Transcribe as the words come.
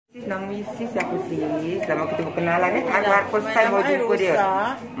nama Sis aku Sis. Lama kita berkenalan ni. First time baru jumpa dia.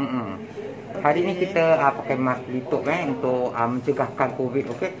 Hari ni kita pakai mask pelitup untuk mencegahkan COVID,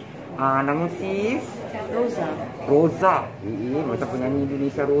 okey. Nama Sis Rosa. Macam penyanyi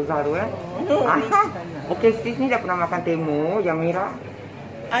Indonesia Rosa tu okey, Sis ni dah pernah makan temu yang merah?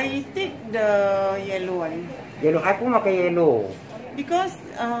 I take the yellow one. Yellow, I pun makan yellow. Because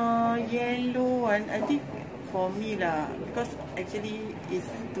yellow one, I think for me lah, because actually is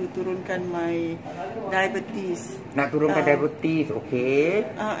to turunkan my diabetes. Nak turunkan diabetes, okay.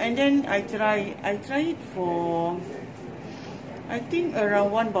 And then I try it for, I think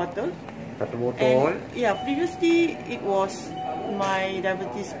around 1 bottle. Satu botol. And, yeah, previously it was, my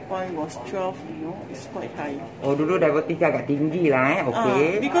diabetes point was 12, it's quite high. Oh, dulu diabetes agak tinggi lah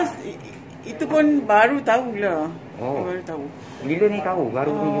okay. Because itu pun baru tahu lah. Baru tahu. Bila ni tahu?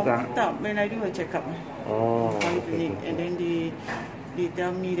 Baru ni juga? Tak, when I do a check up. Okay. And then they tell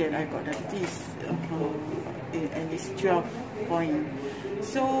me that I got diabetes. And it's 12 point.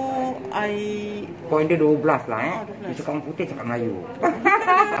 So, point dia 12 lah Dia cakap putih, cakap Melayu.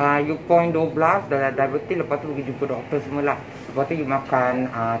 You point 12 dalam diabetes, lepas tu pergi jumpa doktor semua lah. Lepas tu you makan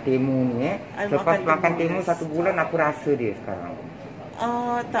temu ni Lepas makan temu 1 bulan, apa rasa dia sekarang?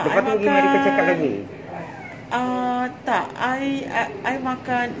 Tak, lepas tu pergi medical check up lagi? Tak, I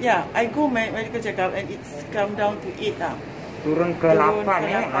makan, I go medical check up and it's come down to 8 lah. Turun ke 8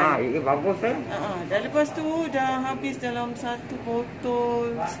 bagus Dan lepas tu dah habis dalam 1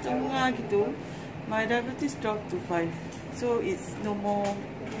 botol setengah gitu, my diabetes drop to 5. So it's no more,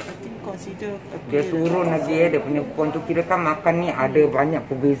 I think consider dia turun lagi dia punya point tu. Kira kan makan ni ada banyak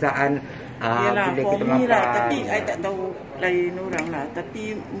perbezaan. Yalah, bila for kita me makan lah, tapi I tak tahu lain orang lah,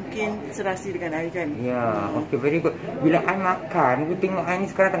 tapi mungkin serasi dengan I kan. Okay, very good. Bila I makan, aku tengok I ni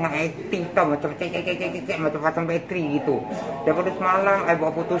sekarang tengah aktif tau, macam cek macam pasang bateri gitu. Daripada semalam I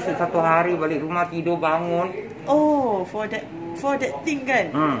buat photoshoot 1 hari, balik rumah tidur bangun. For that thing kan.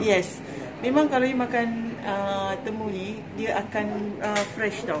 Yes, memang kalau you makan temu ni, dia akan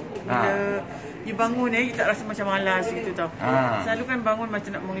fresh tau. Bila you bangun you tak rasa macam malas gitu tau. Selalu kan bangun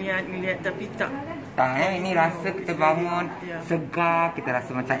macam nak melihat tapi tak. Ini rasa kita bangun segar, kita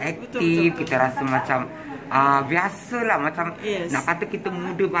rasa macam aktif, kita rasa macam biasalah, macam nak kata kita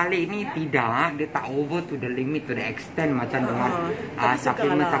muda balik ni, tidak, dia tak over to the limit, to the extent macam dengan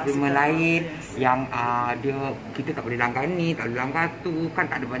suplemen lain yang dia kita tak boleh langgar ni, tak boleh langgar tu, kan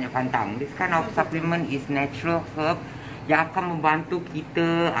tak ada banyak pantang. This kind of supplement is natural herb yang akan membantu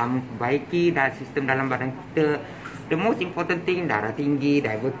kita memperbaiki sistem dalam badan kita. The most important thing, darah tinggi,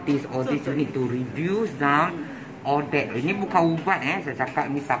 diabetes, all this you need to reduce down all that. Ini bukan ubat saya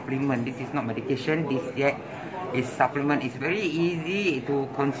cakap ni supplement. This is not medication. This is supplement. It's very easy to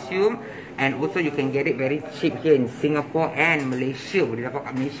consume and also you can get it very cheap here in Singapore and Malaysia. Boleh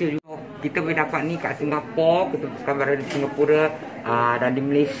dapat kat Malaysia juga. Kita boleh dapat ni kat Singapore. Kita sekarang berada di Singapura dan di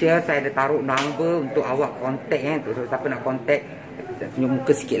Malaysia. Saya ada taruh number untuk awak contact untuk siapa nak contact. Senyum muka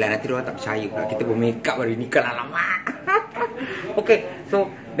sikit lah, nanti orang tak percaya pula kita bermakeup baru nikah lah lama. Okay, so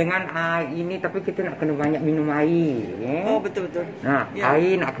dengan ini, tapi kita nak kena banyak minum air. Betul-betul.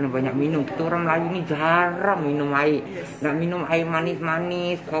 Air nak kena banyak minum. Kita orang Melayu ni jarang minum air. Nak minum air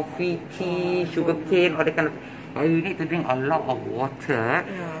manis-manis, coffee, tea, sugar cane, all that kind of. You need to drink a lot of water.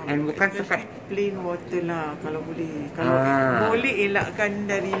 And bukan sekat plain water lah kalau boleh. Kalau boleh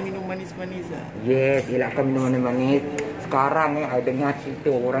elakkan dari minum manis-manis lah. Yes, elakkan minum manis-manis. Sekarang I dengar cerita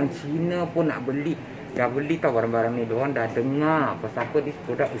orang Cina pun nak beli. Dah beli tau barang-barang ni. Diorang dah dengar pasal apa this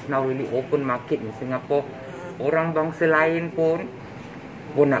product is now really open market in Singapore. Orang bangsa lain pun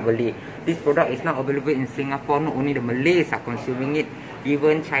nak beli. This product is now available in Singapore. Not only the Malays are consuming it,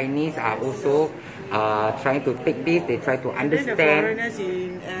 even Chinese are also trying to take this. They try to understand. The foreigners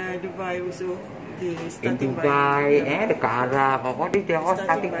in Dubai also, they in Dubai, dekat Arab, all this, they are all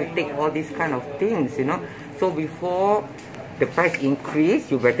starting to take all these kind of things, So before the price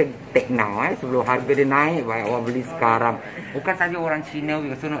increase, you better take now, sebelum harga dia naik, banyak orang beli sekarang. Bukan saja orang Cina,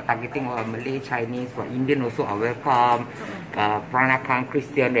 we also not targeting orang Malay, Chinese, but Indian also are welcome. Peranakan,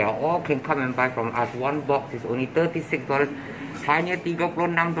 Christian, they all can come and buy from us. One box is only $36. Hanya $36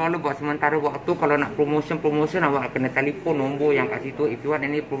 buat sementara waktu. Kalau nak promotion, awak kena telefon nombor yang kat situ. If you want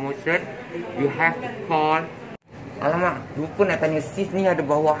any promotion, you have to call. Alamak, lupa nak tanya Sis ni ada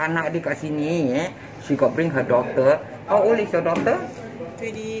bawa anak dia kat sini. She got bring her daughter. How old is your daughter?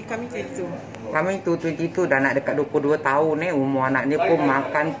 Kami 22. Kami tu 22, dah nak dekat 22 tahun umur anak ni pun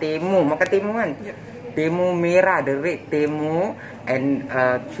makan temu. Makan temu kan? Temu merah, the red temu. And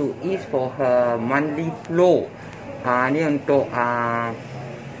to ease for her monthly flow. Ni untuk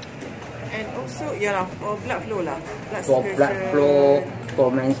and also for blood flow lah. For blood flow, for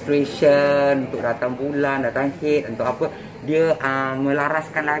menstruation, untuk datang bulan, datang haid, untuk apa. Dia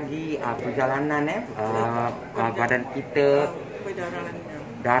melaraskan lagi perjalanan badan kita,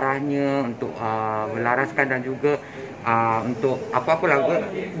 darahnya, untuk melaraskan, dan juga untuk apa-apa lah.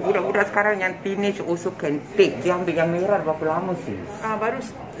 Budak-budak sekarang yang teenage also can take. Dia ambil yang merah berapa lama sih? Baru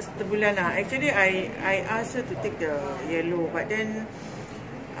sebulan lah. Actually I asked her to take the yellow, but then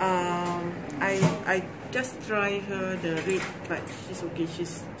I just try her the red, but she's okay. She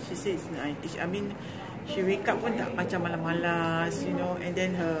says nice. I mean, she wake up pun tak macam malas-malas, you know, and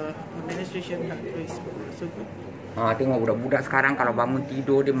then her menstruation not so good. Tengok budak-budak sekarang kalau bangun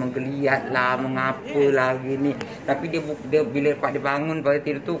tidur dia menggeliat lah, mengapa lah gini. Tapi dia bila dia bangun pada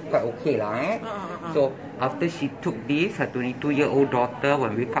tidur tu quite okay lah So after she took this, her 22-year-old daughter,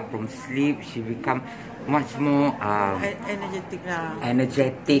 when wake up from sleep, she become much more energetic lah.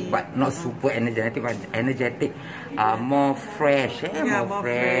 Energetic, but not super energetic, but energetic, more fresh, more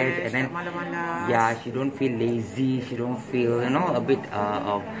fresh, and then she don't feel lazy, she don't feel, you know, a bit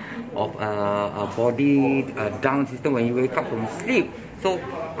of a body down system when you wake up from sleep. So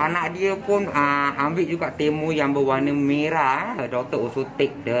anak dia pun ambil juga temu yang berwarna merah. Her daughter also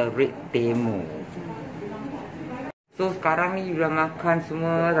take the red temu. So sekarang ni bila makan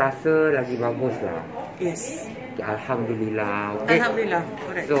semua rasa lagi bagus lah. Yes. Okay, Alhamdulillah. Okay. Alhamdulillah.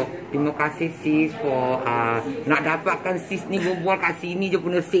 Correct. So terima kasih sis for nak dapatkan sis ni berbual kat sini je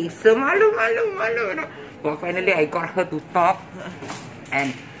pun seksa. Malu. But finally I got her to talk.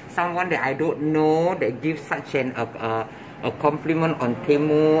 And someone that I don't know that gives such a compliment on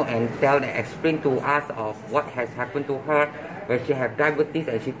Temu and explain to us of what has happened to her when she have diabetes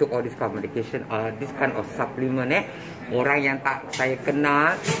and she took all this kind of medication, this kind of supplement. Orang yang tak saya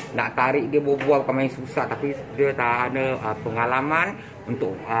kenal nak tarik dia berbual bukan main susah, tapi dia tak ada pengalaman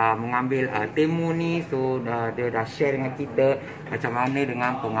untuk mengambil Temu ni. So dia dah share dengan kita macam mana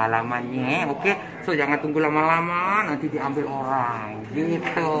dengan pengalamannya. Okay, so jangan tunggu lama-lama nanti diambil orang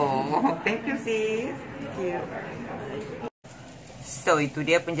gitu. Thank you sis. Thank you. So itu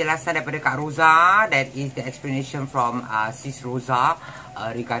dia penjelasan daripada Kak Rosa. That is the explanation from Sis Rosa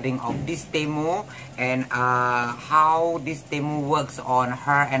regarding of this Temu and how this Temu works on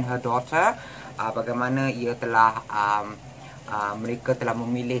her and her daughter. Bagaimana ia telah mereka telah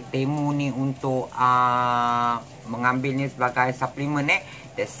memilih Temu ni untuk mengambilnya sebagai suplemen.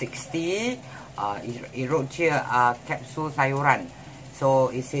 The 60 it wrote here capsule sayuran.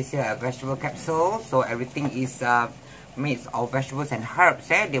 So it says here a vegetable capsule. So everything is made of vegetables and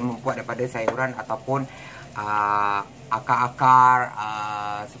herbs. Dia membuat daripada sayuran ataupun akar-akar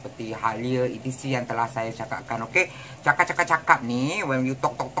seperti halia etc yang telah saya cakapkan. Okay, cakap ni when you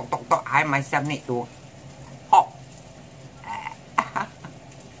talk, I myself need to hop.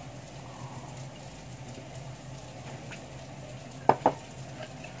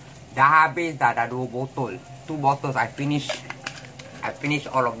 Dah habis dah 2 botol. 2 bottles I finish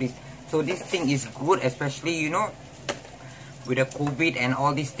all of this. So this thing is good, especially you know with the COVID and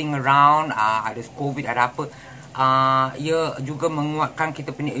all this thing around, ada COVID, ada apa, ia juga menguatkan kita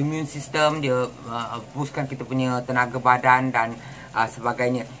punya immune system, dia boostkan kita punya tenaga badan dan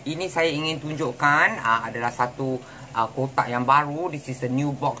sebagainya. Ini saya ingin tunjukkan adalah satu kotak yang baru. This is a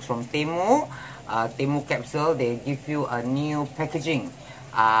new box from Temu. Temu capsule, they give you a new packaging,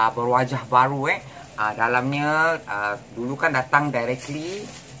 berwajah baru. Dalamnya dulu kan datang directly.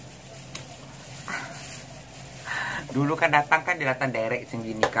 Dulu kan datang dia datang direct macam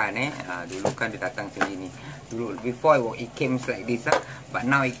gini kan dulu kan dia datang macam gini. Dulu before it came like this but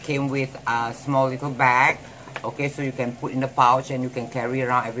now it came with a small little bag. Okay, so you can put in the pouch and you can carry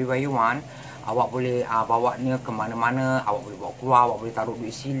around everywhere you want. Awak boleh bawa ni ke mana-mana, awak boleh bawa keluar, awak boleh taruh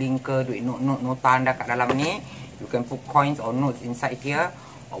duit shilling ke, duit nota anda kat dalam ni. You can put coins or notes inside here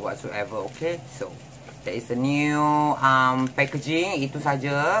or whatsoever. Okay, so that is the new packaging. Itu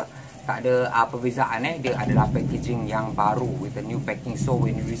saja. Tak ada perbezaan. Dia adalah packaging yang baru with the new packing. So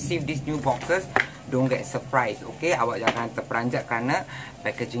when you receive these new boxes, don't get surprised. Okay, awak jangan terperanjat kerana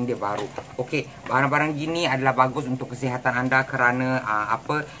packaging dia baru. Okay, barang-barang gini adalah bagus untuk kesihatan anda kerana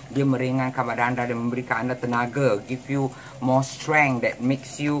dia meringankan badan anda dan memberikan anda tenaga, give you more strength that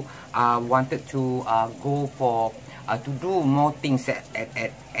makes you wanted to go for to do more things at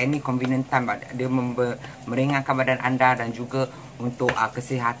any convenient time. Dia meringankan badan anda dan juga untuk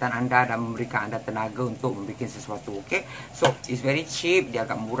kesihatan anda dan memberikan anda tenaga untuk membuat sesuatu. Okay, so it's very cheap, dia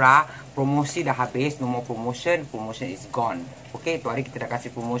agak murah. Promosi dah habis, no more promotion. Promotion is gone. Okay, tu hari kita dah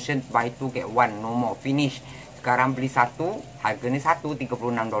kasih promotion buy 2 get 1, no more, finish. Sekarang beli satu, harganya satu $36.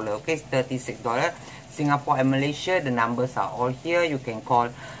 Okay, $36. Singapore and Malaysia, the numbers are all here. You can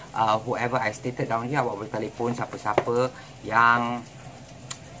call whoever I stated down here. Awak boleh telefon siapa-siapa yang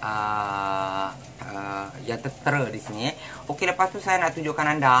yang tertera di sini. Okey, lepas tu saya nak tunjukkan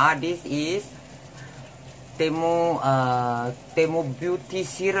anda, this is Temu Beauty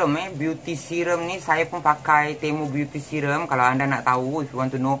Serum. Beauty Serum ni saya pun pakai Temu Beauty Serum. Kalau anda nak tahu, if you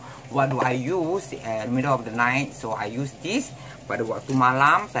want to know what do I use in the middle of the night, so I use this. Pada waktu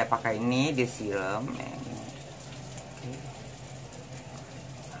malam saya pakai ini, dia serum.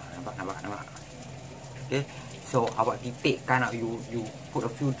 Nampak. Okay, so awak titikkan, you put a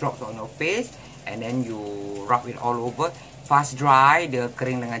few drops on your face and then you rub it all over. Fast dry, dia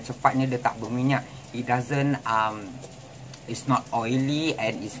kering dengan cepatnya, dia tak berminyak. It doesn't it's not oily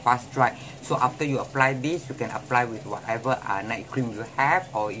and it's fast dry. So after you apply this, you can apply with whatever night cream you have,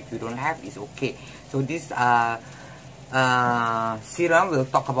 or if you don't have, it's okay. So this serum,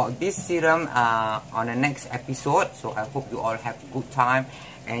 we'll talk about this serum on the next episode. So I hope you all have a good time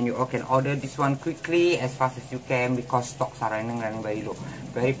and you all can order this one quickly as fast as you can, because stocks are running very low,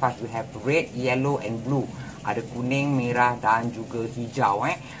 very fast. We have red, yellow and blue. Ada kuning, merah dan juga hijau.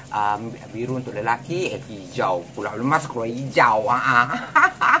 Biru untuk lelaki, hijau pula lemas keluar hijau.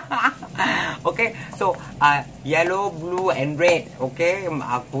 Okay, so yellow, blue and red. Okay,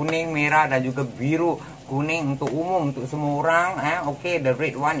 kuning, merah dan juga biru. Kuning untuk umum, untuk semua orang. Okay, the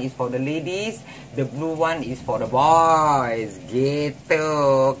red one is for the ladies, the blue one is for the boys. Gitu.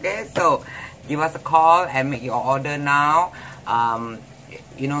 Okay, so give us a call and make your order now.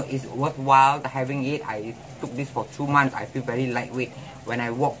 You know, it's worthwhile having it. I took this for 2 months. I feel very lightweight when I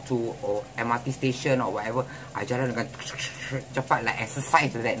walk to MRT station or whatever. I jalan dengan cepat, like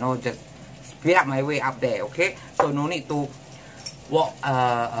exercise like that. No, just speed up my way up there. Okay, so no need to walk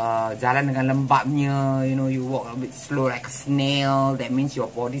jalan dengan lembabnya. You know, you walk a bit slow like a snail. That means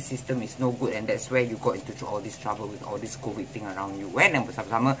your body system is no good, and that's where you got into all this trouble with all this COVID thing around you. When yang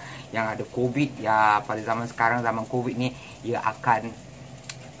bersama-sama yang ada COVID, ya pada zaman sekarang, zaman COVID ni, ia akan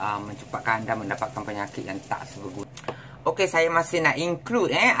mencepatkan anda mendapatkan penyakit yang tak seberguna. Okay, saya masih nak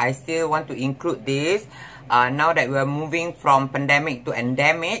include I still want to include this. Now that we are moving from pandemic to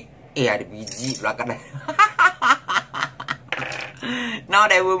endemic. Ada biji belakang. Now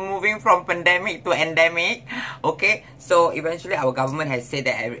that we're moving from pandemic to endemic, okay, so eventually our government has said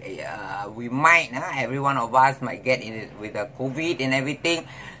that we might, every one of us might get in it with the COVID and everything.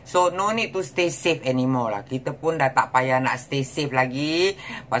 So no need to stay safe anymore lah. Kita pun dah tak payah nak stay safe lagi.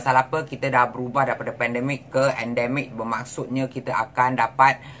 Pasal apa? Kita dah berubah daripada pandemic ke endemic. Bermaksudnya kita akan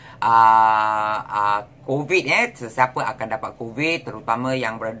dapat COVID. Sesiapa akan dapat COVID, terutama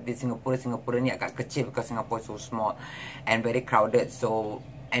yang berada di Singapura. Singapura ni agak kecil because Singapore so small and very crowded. So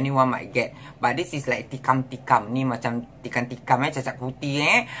anyone might get. But this is like tikam-tikam. Ni macam tikam-tikam cacat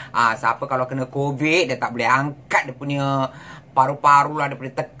putih. Siapa kalau kena COVID, dia tak boleh angkat dia punya paru-paru lah, dia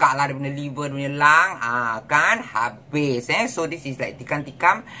boleh tekak lah, dia punya liver, dia punya lung, kan habis. So this is like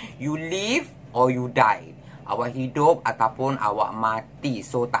tikam-tikam. You live or you die. Awak hidup ataupun awak mati.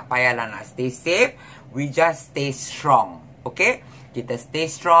 So tak payahlah nak stay safe. We just stay strong. Okay, kita stay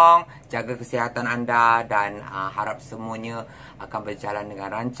strong, jaga kesihatan anda, dan harap semuanya akan berjalan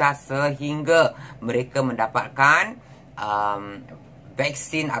dengan lancar sehingga mereka mendapatkan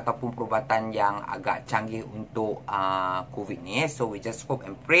vaksin ataupun perubatan yang agak canggih untuk COVID ni. So we just hope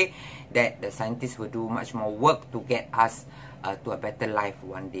and pray that the scientists will do much more work to get us to a better life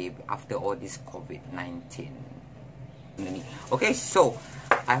one day after all this COVID-19. Okay, so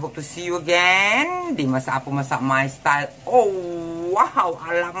I hope to see you again di Masak Apa Masak My Style. Oh, wow,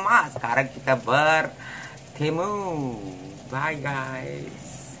 alamak. Sekarang kita bertemu. Bye,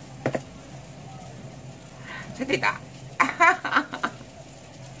 guys. Cantik tak?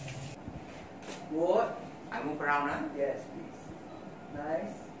 Good. I move around, huh? Yes, please.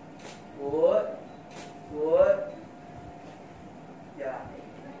 Nice. Good. Good. Yeah,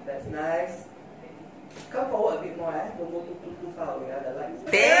 that's nice. Come forward a bit more, Don't go too far away, The light is...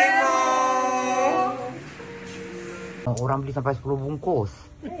 Tengok! Orang beli sampai 10 bungkus.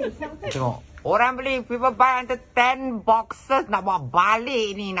 Tengok. Orang beli, people buy under 10 boxes. Nak bawa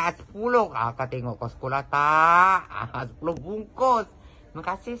balik ni, nak 10. Kau tengok kau sekolah tak? 10 bungkus. Terima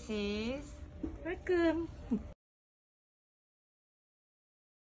kasih, sis. Welcome.